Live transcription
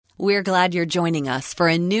We're glad you're joining us for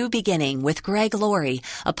A New Beginning with Greg Laurie,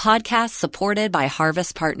 a podcast supported by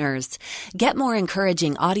Harvest Partners. Get more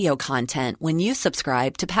encouraging audio content when you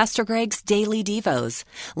subscribe to Pastor Greg's Daily Devos.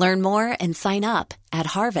 Learn more and sign up at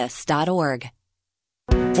harvest.org.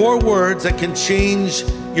 4 words that can change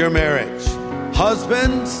your marriage.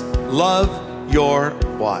 Husbands, love your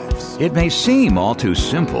wives. It may seem all too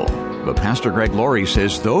simple, but Pastor Greg Laurie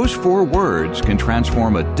says those 4 words can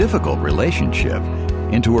transform a difficult relationship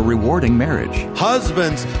into a rewarding marriage.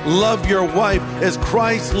 Husbands, love your wife as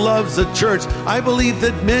Christ loves the church. I believe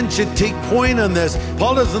that men should take point on this.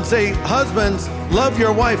 Paul doesn't say, husbands, love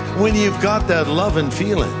your wife when you've got that love and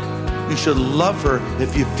feeling. You should love her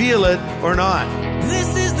if you feel it or not. This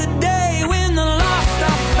is the day when the lost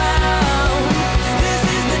are found. This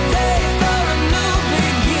is the day for a new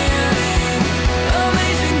beginning.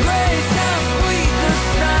 Amazing grace, how sweet the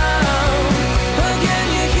sound. Again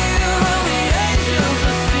you hear all the angels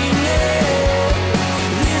are singing.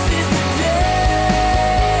 This is the day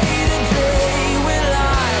when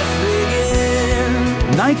life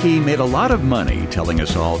begins. Nike made a lot of money telling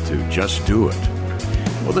us all to just do it.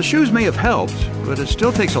 Well, the shoes may have helped, but it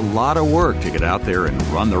still takes a lot of work to get out there and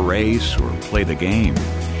run the race or play the game.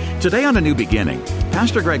 Today on A New Beginning,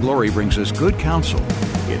 Pastor Greg Laurie brings us good counsel.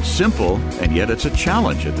 It's simple, and yet it's a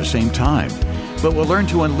challenge at the same time. But we'll learn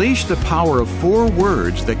to unleash the power of 4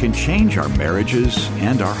 words that can change our marriages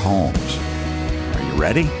and our homes. Are you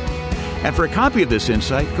ready? And for a copy of this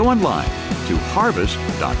insight, go online to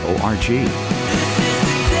harvest.org.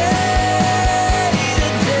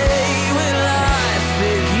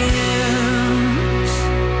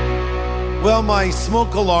 Well, my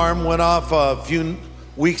smoke alarm went off a few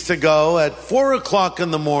weeks ago at 4 o'clock in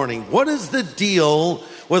the morning. What is the deal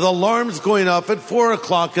with alarms going off at 4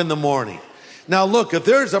 o'clock in the morning? Now, look, if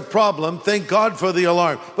there's a problem, thank God for the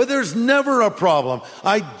alarm. But there's never a problem.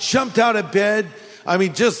 I jumped out of bed. I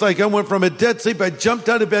mean, just like I went from a dead sleep, I jumped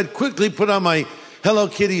out of bed, quickly put on my Hello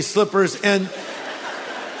Kitty slippers, and,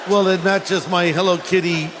 well, it matches my Hello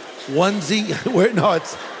Kitty onesie. No,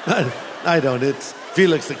 it's not. I don't. It's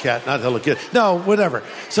Felix the cat, not Hello Kitty. No, whatever.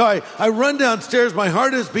 So I run downstairs. My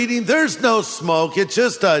heart is beating. There's no smoke. It's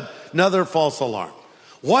just another false alarm.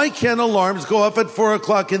 Why can't alarms go off at 4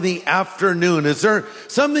 o'clock in the afternoon? Is there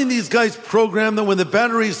something these guys program that when the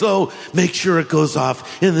battery's low, make sure it goes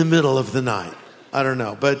off in the middle of the night? I don't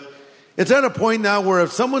know. But it's at a point now where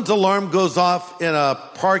if someone's alarm goes off in a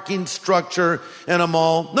parking structure in a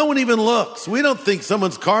mall, no one even looks. We don't think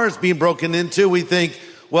someone's car is being broken into. We think,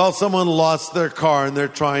 well, someone lost their car and they're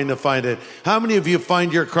trying to find it. How many of you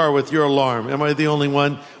find your car with your alarm? Am I the only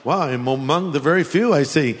one? Wow, I'm among the very few I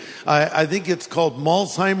see. I think it's called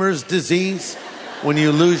Alzheimer's disease when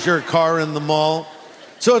you lose your car in the mall.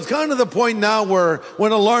 So it's gotten to the point now where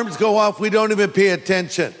when alarms go off, we don't even pay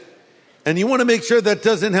attention. And you want to make sure that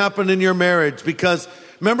doesn't happen in your marriage, because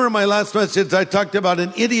remember in my last message, I talked about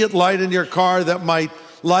an idiot light in your car that might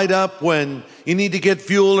light up when you need to get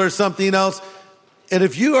fuel or something else. And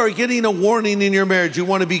if you are getting a warning in your marriage, you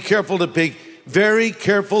want to be careful to pay very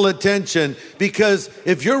careful attention, because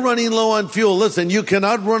if you're running low on fuel, listen, you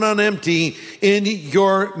cannot run on empty in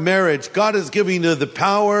your marriage. God is giving you the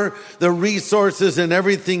power, the resources, and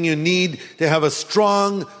everything you need to have a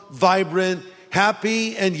strong, vibrant,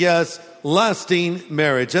 happy, and yes, lasting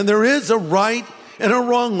marriage. And there is a right and a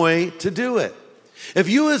wrong way to do it. If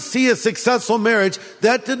you see a successful marriage,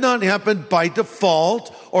 that did not happen by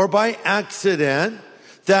default or by accident.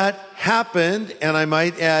 That happened, and I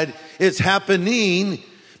might add, it's happening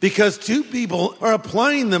because 2 people are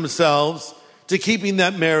applying themselves to keeping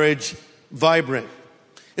that marriage vibrant.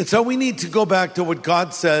 And so we need to go back to what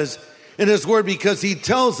God says in His Word, because He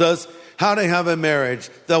tells us how to have a marriage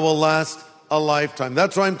that will last a lifetime.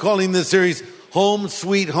 That's why I'm calling this series Home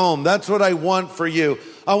Sweet Home. That's what I want for you.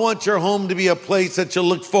 I want your home to be a place that you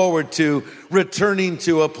look forward to returning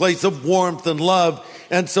to, a place of warmth and love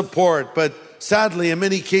and support. But sadly, in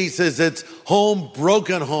many cases, it's home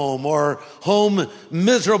broken home or home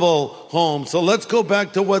miserable home. So let's go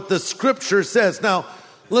back to what the Scripture says. Now,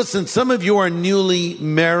 listen, some of you are newly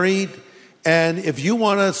married, and if you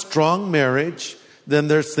want a strong marriage, then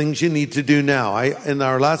there's things you need to do now. In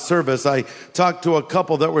our last service, I talked to a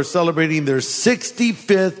couple that were celebrating their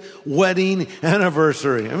 65th wedding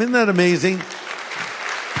anniversary. I mean, isn't that amazing?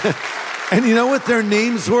 And you know what their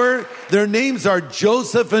names were? Their names are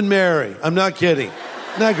Joseph and Mary. I'm not kidding.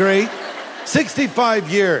 Isn't that great? 65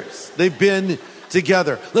 years they've been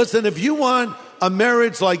together. Listen, if you want a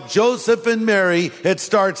marriage like Joseph and Mary, it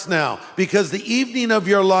starts now, because the evening of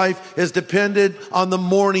your life is dependent on the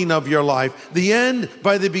morning of your life, the end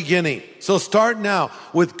by the beginning. So start now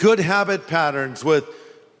with good habit patterns, with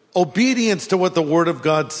obedience to what the Word of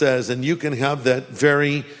God says, and you can have that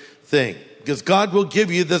very thing. Because God will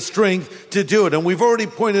give you the strength to do it. And we've already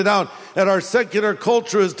pointed out that our secular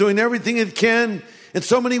culture is doing everything it can in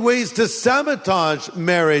so many ways to sabotage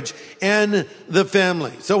marriage and the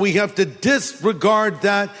family. So we have to disregard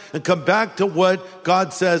that and come back to what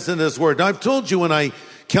God says in His Word. Now, I've told you when I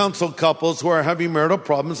counsel couples who are having marital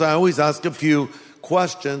problems, I always ask a few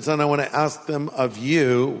questions, and I want to ask them of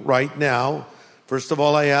you right now. First of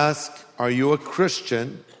all, I ask, are you a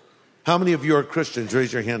Christian? How many of you are Christians?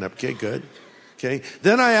 Raise your hand up. Okay, good. Okay.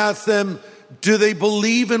 Then I ask them, do they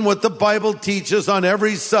believe in what the Bible teaches on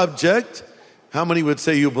every subject? How many would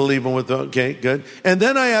say you believe in what okay, good. And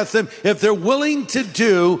then I ask them if they're willing to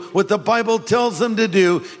do what the Bible tells them to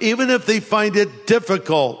do, even if they find it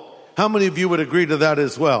difficult. How many of you would agree to that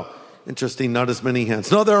as well? Interesting, not as many hands.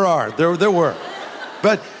 No, there are. There were.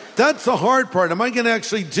 But that's the hard part. Am I going to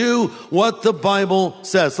actually do what the Bible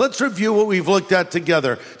says? Let's review what we've looked at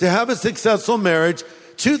together. To have a successful marriage,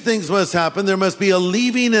 two things must happen. There must be a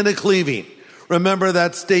leaving and a cleaving. Remember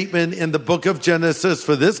that statement in the book of Genesis,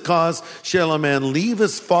 for this cause shall a man leave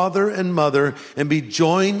his father and mother and be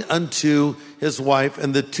joined unto his wife,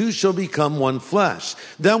 and the two shall become one flesh.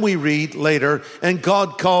 Then we read later, and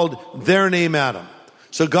God called their name Adam.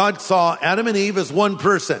 So God saw Adam and Eve as one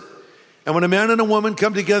person. And when a man and a woman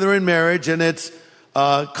come together in marriage and it's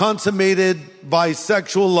consummated by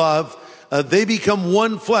sexual love, they become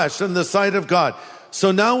one flesh in the sight of God.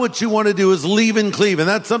 So now what you want to do is leave and cleave. And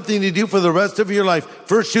that's something you do for the rest of your life.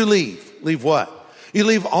 First you leave. Leave what? You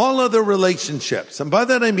leave all other relationships. And by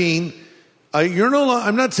that I mean,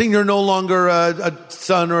 I'm not saying you're no longer a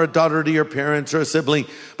son or a daughter to your parents or a sibling,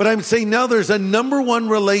 but I'm saying now there's a number one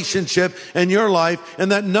relationship in your life,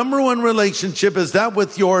 and that number one relationship is that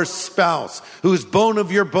with your spouse, who's bone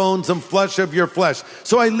of your bones and flesh of your flesh.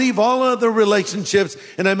 So I leave all other relationships,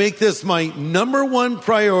 and I make this my number one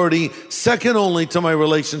priority, second only to my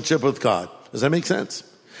relationship with God. Does that make sense?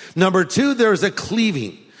 Number two, there's a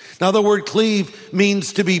cleaving. Now the word cleave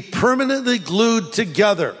means to be permanently glued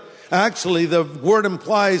together. Actually, the word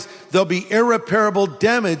implies there'll be irreparable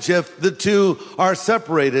damage if the two are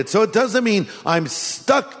separated. So it doesn't mean I'm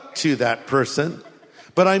stuck to that person,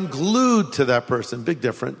 but I'm glued to that person. Big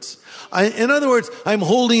difference. In other words, I'm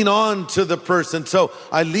holding on to the person. So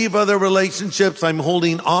I leave other relationships. I'm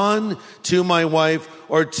holding on to my wife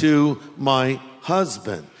or to my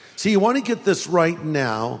husband. See, you want to get this right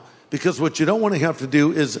now, because what you don't want to have to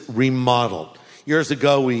do is remodel. Years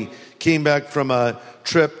ago, we came back from a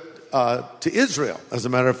trip to Israel, as a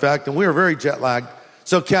matter of fact, and we were very jet lagged.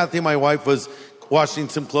 So Kathy, my wife, was washing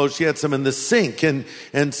some clothes. She had some in the sink,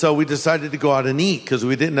 and so we decided to go out and eat because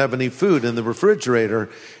we didn't have any food in the refrigerator.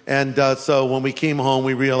 And so when we came home,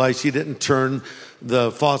 we realized she didn't turn the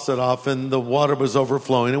faucet off, and the water was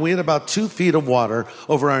overflowing, and we had about 2 feet of water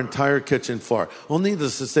over our entire kitchen floor. Well,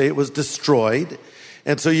 needless to say, it was destroyed.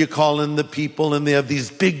 And so you call in the people, and they have these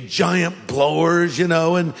big giant blowers,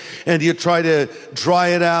 and you try to dry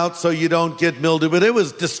it out so you don't get mildew. But it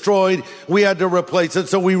was destroyed. We had to replace it.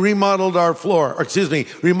 So we remodeled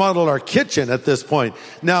remodeled our kitchen at this point.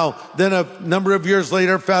 Now, then a number of years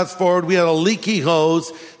later, fast forward, we had a leaky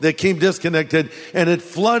hose that came disconnected, and it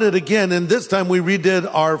flooded again. And this time we redid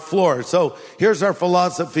our floor. So here's our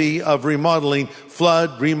philosophy of remodeling: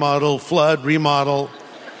 flood, remodel, flood, remodel.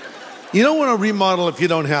 You don't want to remodel if you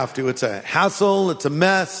don't have to. It's a hassle. It's a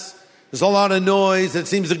mess. There's a lot of noise. It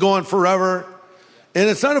seems to go on forever. And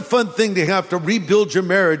it's not a fun thing to have to rebuild your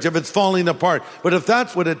marriage if it's falling apart. But if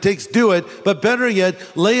that's what it takes, do it. But better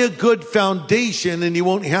yet, lay a good foundation, and you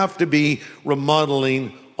won't have to be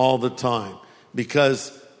remodeling all the time.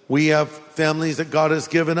 Because we have families that God has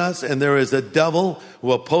given us, and there is a devil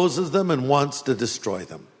who opposes them and wants to destroy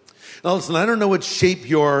them. Now listen, I don't know what shape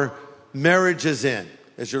your marriage is in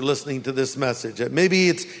as you're listening to this message. Maybe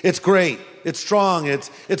it's great, it's strong,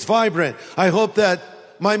 it's vibrant. I hope that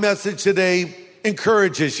my message today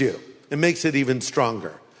encourages you and makes it even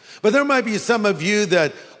stronger. But there might be some of you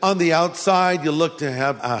that on the outside you look to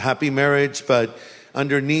have a happy marriage, but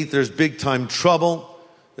underneath there's big time trouble.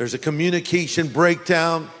 There's a communication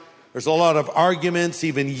breakdown. There's a lot of arguments,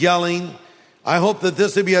 even yelling. I hope that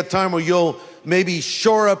this will be a time where you'll maybe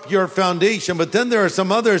shore up your foundation. But then there are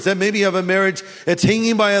some others that maybe have a marriage that's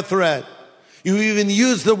hanging by a thread. You even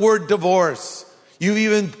used the word divorce. You've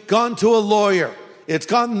even gone to a lawyer. It's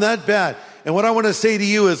gotten that bad. And what I want to say to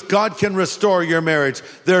you is God can restore your marriage.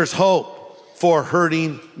 There's hope for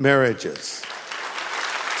hurting marriages.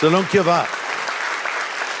 So don't give up.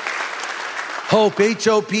 Hope,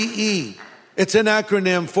 H-O-P-E. It's an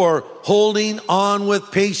acronym for holding on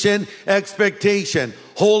with patient expectation.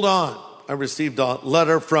 Hold on. I received a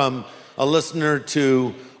letter from a listener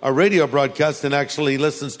to a radio broadcast and actually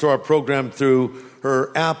listens to our program through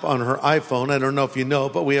her app on her iPhone. I don't know if you know,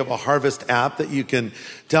 but we have a Harvest app that you can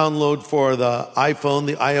download for the iPhone,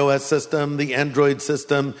 the iOS system, the Android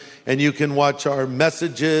system, and you can watch our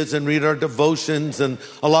messages and read our devotions and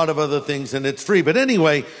a lot of other things, and it's free. But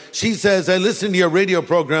anyway, she says, I listen to your radio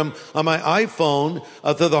program on my iPhone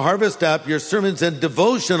through the Harvest app. Your sermons and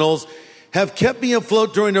devotionals have kept me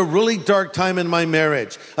afloat during a really dark time in my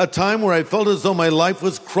marriage, a time where I felt as though my life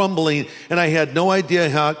was crumbling and I had no idea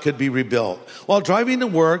how it could be rebuilt. While driving to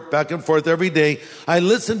work, back and forth every day, I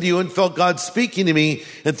listened to you and felt God speaking to me,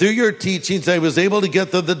 and through your teachings, I was able to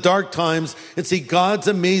get through the dark times and see God's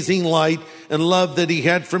amazing light and love that He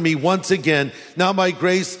had for me once again. Now, by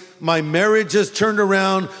grace, my marriage has turned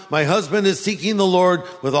around. My husband is seeking the Lord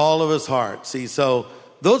with all of his heart. See, so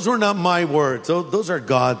those were not my words. Those are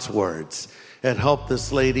God's words that helped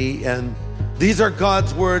this lady. And these are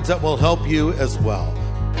God's words that will help you as well.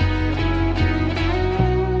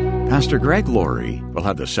 Pastor Greg Laurie will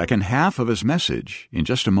have the second half of his message in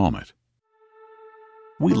just a moment.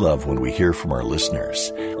 We love when we hear from our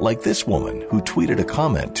listeners, like this woman who tweeted a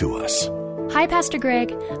comment to us. Hi, Pastor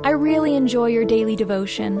Greg. I really enjoy your daily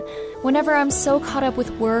devotion. Whenever I'm so caught up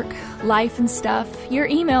with work, life, and stuff, your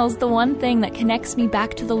email's the one thing that connects me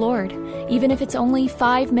back to the Lord. Even if it's only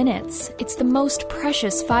 5 minutes, it's the most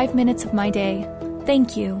precious 5 minutes of my day.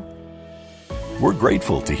 Thank you. We're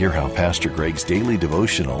grateful to hear how Pastor Greg's daily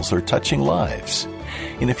devotionals are touching lives.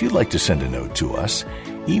 And if you'd like to send a note to us,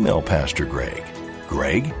 email Pastor Greg,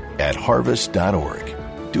 greg@harvest.org.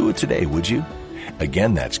 Do it today, would you?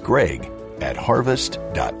 Again, that's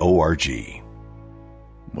greg@harvest.org.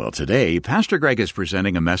 Well, today, Pastor Greg is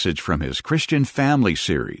presenting a message from his Christian Family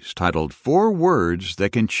series titled 4 Words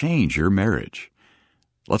That Can Change Your Marriage.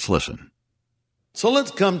 Let's listen. So let's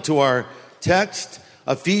come to our text.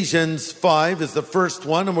 Ephesians 5 is the first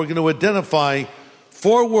one, and we're going to identify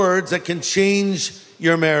 4 words that can change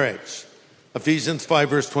your marriage. Ephesians 5,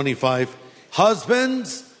 verse 25.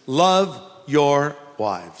 Husbands, love your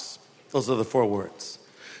wives. Those are the 4 words.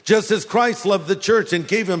 Just as Christ loved the church and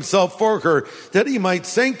gave himself for her, that he might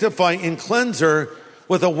sanctify and cleanse her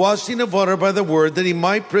with a washing of water by the word, that he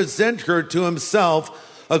might present her to himself,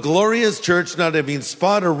 a glorious church, not having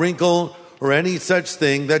spot or wrinkle or any such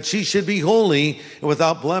thing, that she should be holy and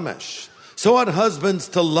without blemish. So ought husbands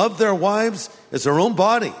to love their wives as their own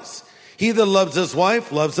bodies. He that loves his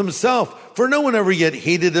wife loves himself. For no one ever yet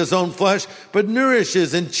hated his own flesh, but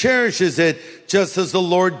nourishes and cherishes it, just as the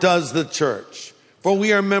Lord does the church. For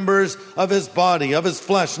we are members of his body, of his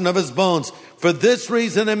flesh, and of his bones. For this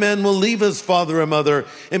reason a man will leave his father and mother,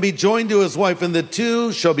 and be joined to his wife, and the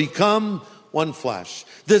two shall become one flesh.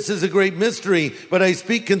 This is a great mystery, but I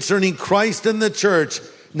speak concerning Christ and the church.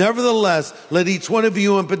 Nevertheless, let each one of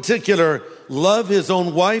you in particular love his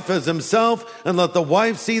own wife as himself, and let the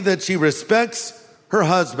wife see that she respects her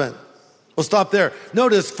husband. We'll stop there.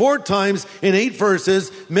 Notice 4 times in 8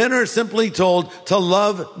 verses, men are simply told to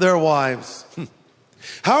love their wives.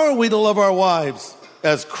 How are we to love our wives?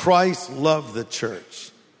 As Christ loved the church.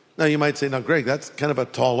 Now you might say, now Greg, that's kind of a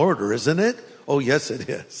tall order, isn't it? Oh, yes, it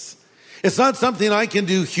is. It's not something I can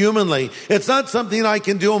do humanly. It's not something I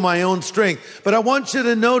can do in my own strength. But I want you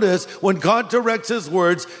to notice when God directs his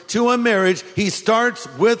words to a marriage, he starts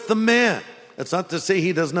with the man. That's not to say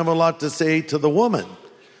he doesn't have a lot to say to the woman.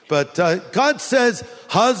 But God says,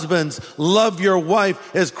 husbands, love your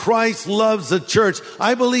wife as Christ loves the church.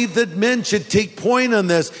 I believe that men should take point on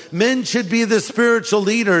this. Men should be the spiritual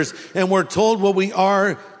leaders, and we're told what we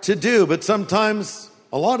are to do. But sometimes,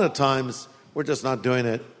 a lot of times, we're just not doing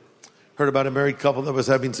it. Heard about a married couple that was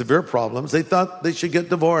having severe problems. They thought they should get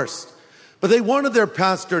divorced, but they wanted their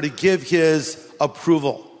pastor to give his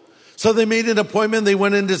approval. So they made an appointment. They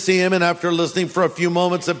went in to see him, and after listening for a few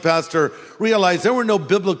moments, the pastor realized there were no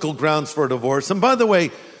biblical grounds for divorce. And by the way,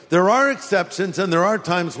 there are exceptions, and there are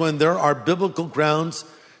times when there are biblical grounds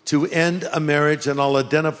to end a marriage, and I'll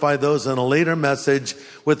identify those in a later message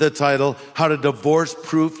with the title, How to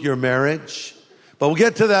Divorce-Proof Your Marriage. But we'll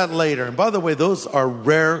get to that later. And by the way, those are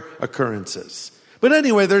rare occurrences. But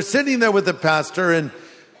anyway, they're sitting there with the pastor, and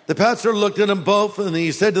the pastor looked at them both, and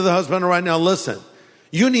he said to the husband, all right, now listen,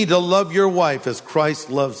 you need to love your wife as Christ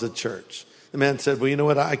loves the church. The man said, well, you know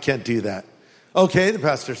what? I can't do that. Okay, the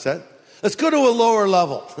pastor said, let's go to a lower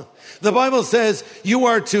level. The Bible says you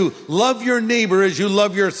are to love your neighbor as you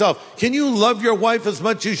love yourself. Can you love your wife as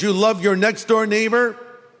much as you love your next door neighbor?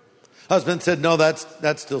 Husband said, no, that's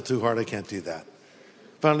still too hard. I can't do that.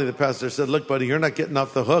 Finally, the pastor said, look, buddy, you're not getting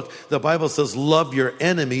off the hook. The Bible says, love your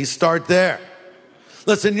enemies. Start there.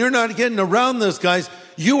 Listen, you're not getting around this, guys.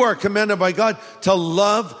 you are commanded by God to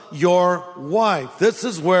love your wife. This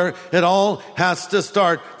is where it all has to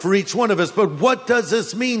start for each one of us. But what does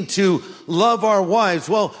this mean to love our wives?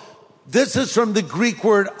 Well, this is from the Greek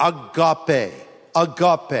word agape.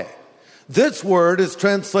 Agape. This word is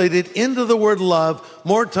translated into the word love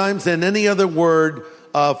more times than any other word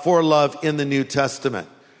for love in the New Testament.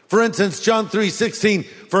 For instance, John 3:16,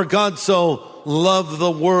 for God so loved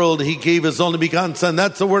the world, he gave his only begotten son.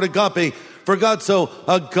 That's the word agape. For God so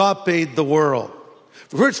agape the world.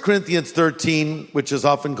 1 Corinthians 13, which is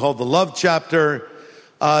often called the love chapter,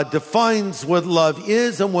 defines what love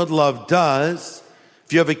is and what love does.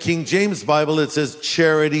 If you have a King James Bible, it says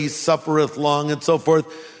charity suffereth long and so forth.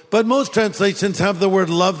 But most translations have the word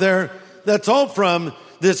love there. That's all from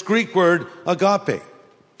this Greek word agape.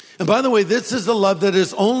 And by the way, this is the love that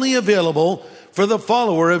is only available for the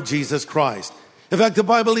follower of Jesus Christ. In fact, the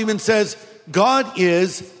Bible even says God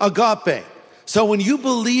is agape. So when you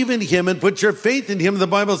believe in him and put your faith in him, the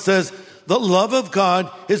Bible says the love of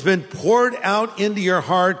God has been poured out into your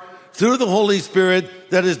heart through the Holy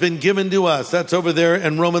Spirit that has been given to us. That's over there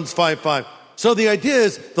in Romans 5:5. So the idea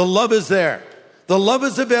is the love is there. The love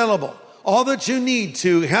is available. All that you need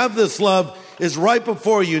to have this love is right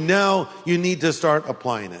before you. Now you need to start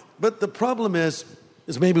applying it. But the problem is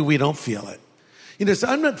maybe we don't feel it. You know, so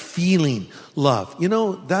I'm not feeling love. You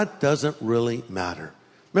know, that doesn't really matter.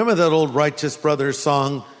 Remember that old Righteous Brothers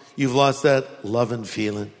song, You've Lost That Lovin'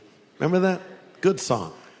 Feeling? Remember that? Good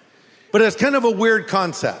song. But it's kind of a weird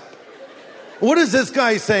concept. What is this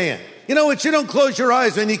guy saying? You know what? You don't close your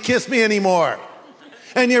eyes when you kiss me anymore.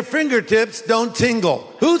 And your fingertips don't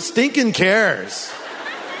tingle. Who stinking cares?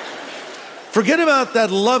 Forget about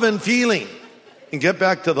that loving feeling and get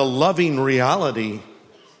back to the loving reality.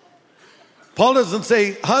 Paul doesn't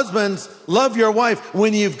say, husbands, love your wife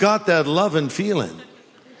when you've got that loving feeling.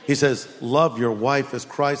 He says, love your wife as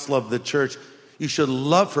Christ loved the church. You should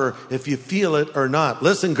love her if you feel it or not.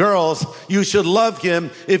 Listen, girls, you should love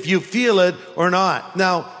him if you feel it or not.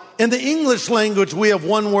 Now, in the English language, we have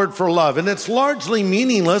one word for love, and it's largely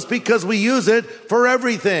meaningless because we use it for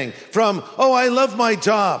everything. From, oh, I love my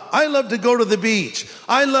job. I love to go to the beach.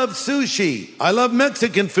 I love sushi. I love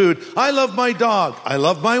Mexican food. I love my dog. I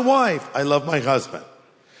love my wife. I love my husband.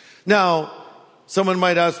 Now, someone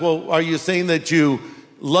might ask, well, are you saying that you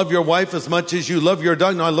love your wife as much as you love your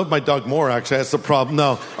dog? No, I love my dog more, actually. That's the problem.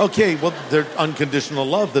 No. Okay, well, they're unconditional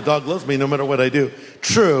love. The dog loves me no matter what I do.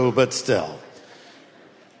 True, but still.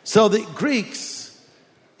 So the Greeks,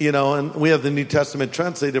 you know, and we have the New Testament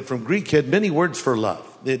translated from Greek, had many words for love.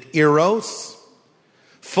 They had eros,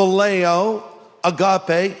 phileo,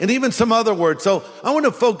 agape, and even some other words. So I want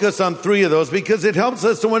to focus on three of those because it helps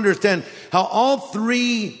us to understand how all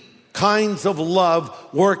three kinds of love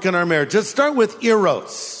work in our marriage. Let's start with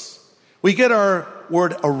eros. We get our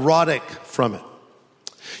word erotic from it.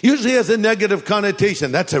 Usually has a negative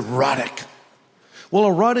connotation. That's erotic. Well,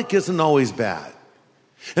 erotic isn't always bad.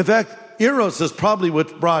 In fact, eros is probably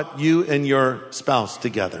what brought you and your spouse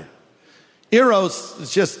together. Eros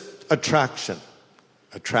is just attraction.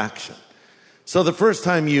 Attraction. So the first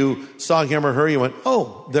time you saw him or her, you went,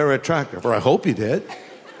 oh, they're attractive. Or I hope you did.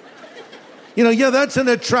 You know, yeah, that's an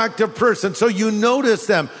attractive person. So you notice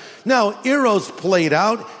them. Now, eros played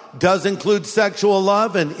out does include sexual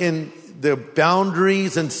love, and in the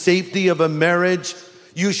boundaries and safety of a marriage,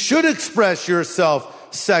 you should express yourself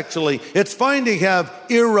sexually. It's fine to have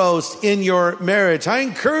eros in your marriage. I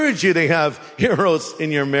encourage you to have eros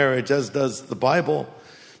in your marriage, as does the Bible.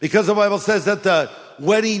 Because the Bible says that the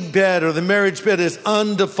wedding bed or the marriage bed is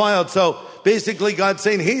undefiled. So basically God's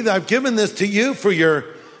saying, hey, I've given this to you for your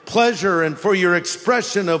pleasure and for your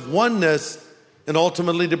expression of oneness and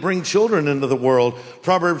ultimately to bring children into the world.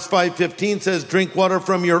 Proverbs 5:15 says, drink water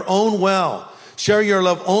from your own well. Share your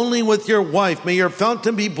love only with your wife. May your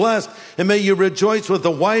fountain be blessed, and may you rejoice with the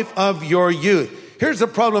wife of your youth. Here's the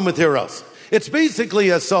problem with eros. It's basically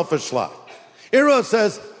a selfish love. Eros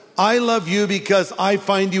says, I love you because I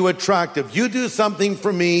find you attractive. You do something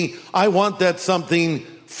for me. I want that something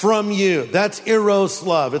from you. That's eros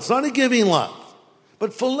love. It's not a giving love. But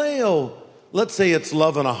phileo, let's say it's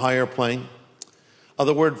love on a higher plane.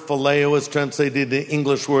 The word phileo is translated into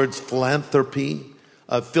English words philanthropy,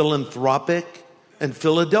 philanthropic, and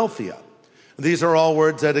Philadelphia. These are all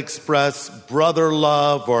words that express brother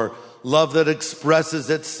love or love that expresses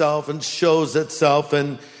itself and shows itself.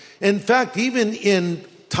 And in fact, even in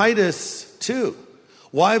Titus 2,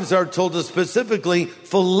 wives are told to specifically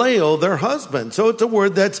phileo their husband. So it's a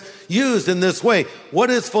word that's used in this way.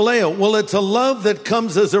 What is phileo? Well, it's a love that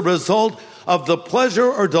comes as a result of the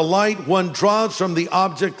pleasure or delight one draws from the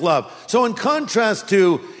object loved. So in contrast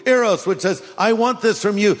to Eros, which says, I want this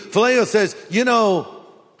from you. Phileo says,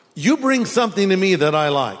 you bring something to me that I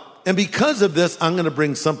like. And because of this, I'm going to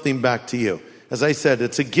bring something back to you. As I said,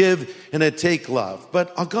 it's a give and a take love.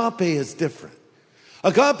 But agape is different.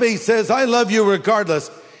 Agape says, I love you regardless.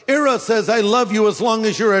 Eros says, I love you as long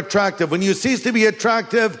as you're attractive. When you cease to be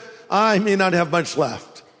attractive, I may not have much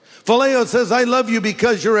left. Phileo says, I love you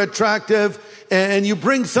because you're attractive and you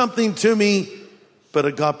bring something to me. But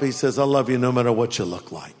agape says, I love you no matter what you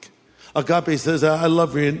look like. Agape says, I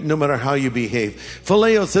love you no matter how you behave.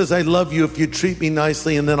 Phileo says, I love you if you treat me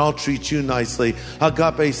nicely and then I'll treat you nicely.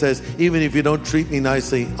 Agape says, even if you don't treat me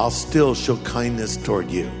nicely, I'll still show kindness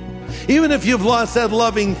toward you. Even if you've lost that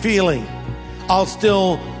loving feeling, I'll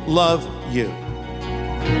still love you.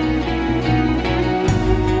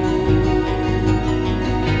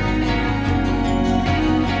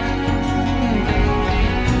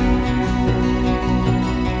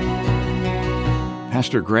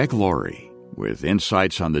 Pastor Greg Laurie with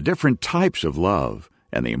insights on the different types of love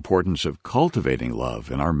and the importance of cultivating love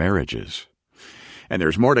in our marriages. And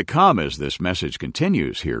there's more to come as this message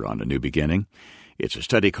continues here on A New Beginning. It's a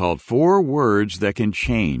study called 4 Words That Can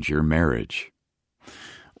Change Your Marriage.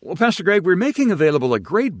 Well, Pastor Greg, we're making available a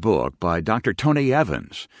great book by Dr. Tony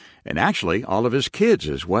Evans, and actually all of his kids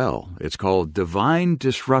as well. It's called Divine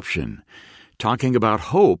Disruption, talking about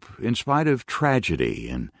hope in spite of tragedy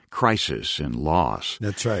and crisis and loss.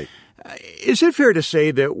 That's right. Is it fair to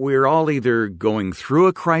say that we're all either going through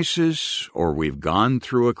a crisis, or we've gone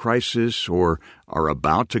through a crisis, or are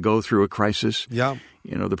about to go through a crisis? Yeah.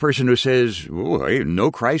 The person who says, oh, hey, no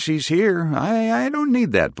crises here, I don't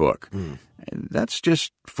need that book. That's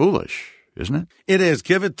just foolish, isn't it? It is.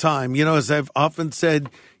 Give it time. As I've often said,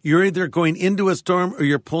 you're either going into a storm or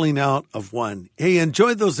you're pulling out of one. Hey,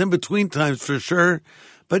 enjoy those in-between times for sure.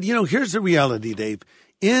 But, here's the reality, Dave.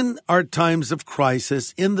 In our times of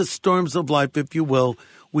crisis, in the storms of life, if you will,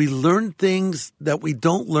 we learn things that we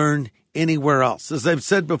don't learn anywhere else. As I've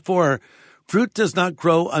said before, fruit does not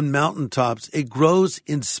grow on mountaintops. It grows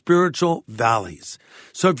in spiritual valleys.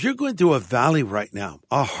 So if you're going through a valley right now,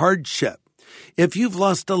 a hardship, if you've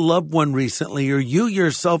lost a loved one recently or you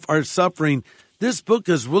yourself are suffering, this book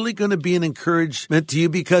is really going to be an encouragement to you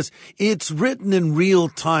because it's written in real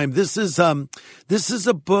time. This is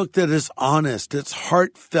a book that is honest, it's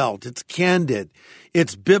heartfelt, it's candid,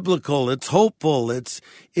 it's biblical, it's hopeful, it's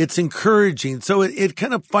encouraging. So it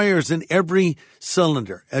kind of fires in every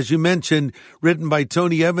cylinder. As you mentioned, written by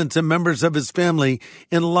Tony Evans and members of his family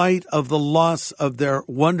in light of the loss of their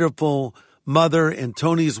wonderful mother and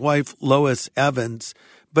Tony's wife, Lois Evans.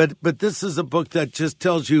 But this is a book that just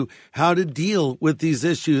tells you how to deal with these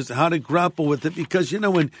issues, how to grapple with it. Because,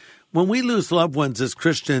 when we lose loved ones as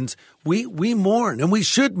Christians, we mourn, and we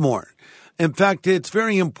should mourn. In fact, it's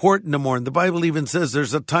very important to mourn. The Bible even says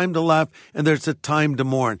there's a time to laugh and there's a time to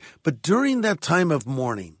mourn. But during that time of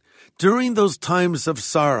mourning, during those times of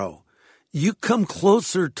sorrow, you come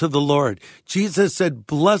closer to the Lord. Jesus said,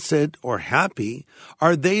 blessed or happy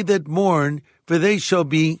are they that mourn, for they shall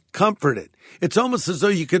be comforted. It's almost as though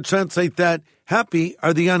you could translate that, happy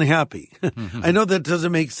are the unhappy. I know that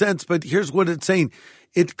doesn't make sense, but here's what it's saying.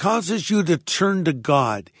 It causes you to turn to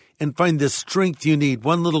God and find the strength you need.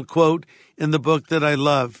 One little quote in the book that I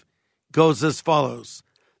love goes as follows.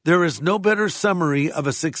 There is no better summary of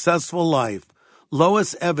a successful life.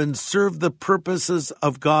 Lois Evans served the purposes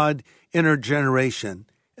of God in her generation,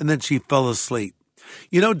 and then she fell asleep.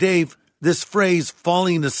 Dave, this phrase,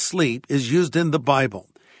 falling asleep, is used in the Bible.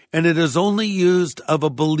 And it is only used of a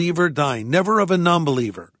believer dying, never of a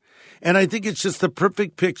non-believer. And I think it's just the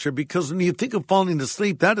perfect picture because when you think of falling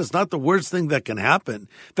asleep, that is not the worst thing that can happen.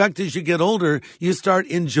 In fact, as you get older, you start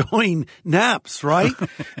enjoying naps, right?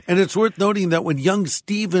 And it's worth noting that when young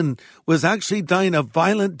Stephen was actually dying a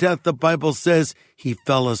violent death, the Bible says he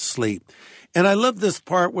fell asleep. And I love this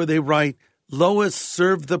part where they write, Lois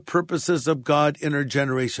served the purposes of God in her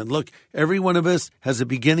generation. Look, every one of us has a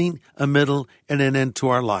beginning, a middle, and an end to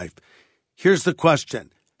our life. Here's the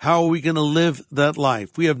question. How are we going to live that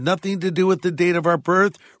life? We have nothing to do with the date of our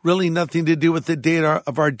birth, really nothing to do with the date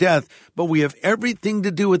of our death, but we have everything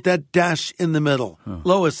to do with that dash in the middle.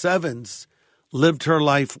 Lois Evans lived her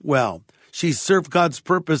life well. She served God's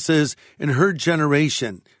purposes in her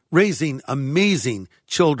generation, raising amazing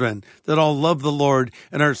children that all love the Lord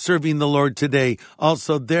and are serving the Lord today.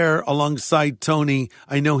 Also there alongside Tony,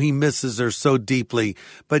 I know he misses her so deeply.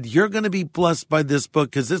 But you're going to be blessed by this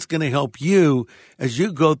book because it's going to help you as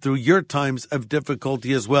you go through your times of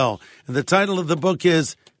difficulty as well. And the title of the book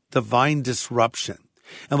is Divine Disruption.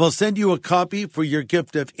 And we'll send you a copy for your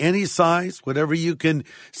gift of any size. Whatever you can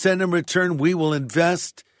send in return, we will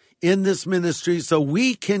invest in this ministry so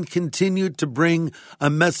we can continue to bring a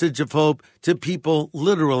message of hope to people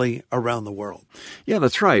literally around the world. Yeah,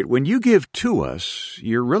 that's right. When you give to us,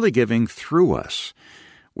 you're really giving through us.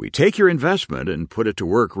 We take your investment and put it to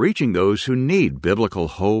work reaching those who need biblical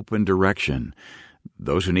hope and direction,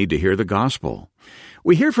 those who need to hear the gospel.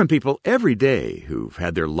 We hear from people every day who've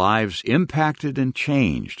had their lives impacted and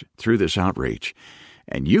changed through this outreach,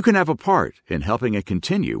 and you can have a part in helping it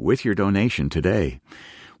continue with your donation today.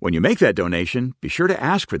 When you make that donation, be sure to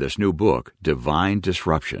ask for this new book, Divine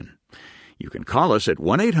Disruption. You can call us at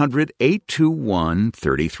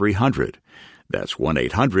 1-800-821-3300. That's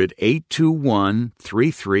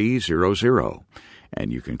 1-800-821-3300.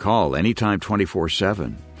 And you can call anytime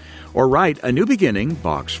 24/7. Or write A New Beginning,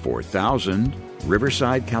 Box 4000,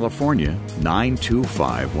 Riverside, California,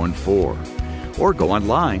 92514. Or go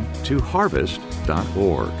online to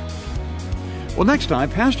harvest.org. Well, next time,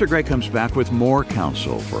 Pastor Greg comes back with more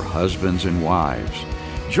counsel for husbands and wives.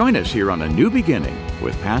 Join us here on A New Beginning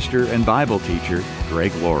with pastor and Bible teacher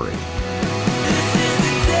Greg Laurie.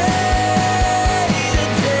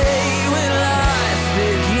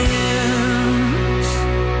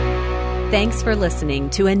 Thanks for listening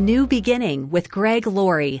to A New Beginning with Greg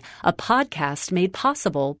Laurie, a podcast made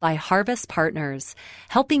possible by Harvest Partners,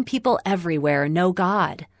 helping people everywhere know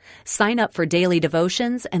God. Sign up for daily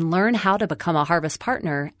devotions and learn how to become a Harvest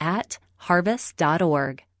Partner at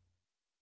harvest.org.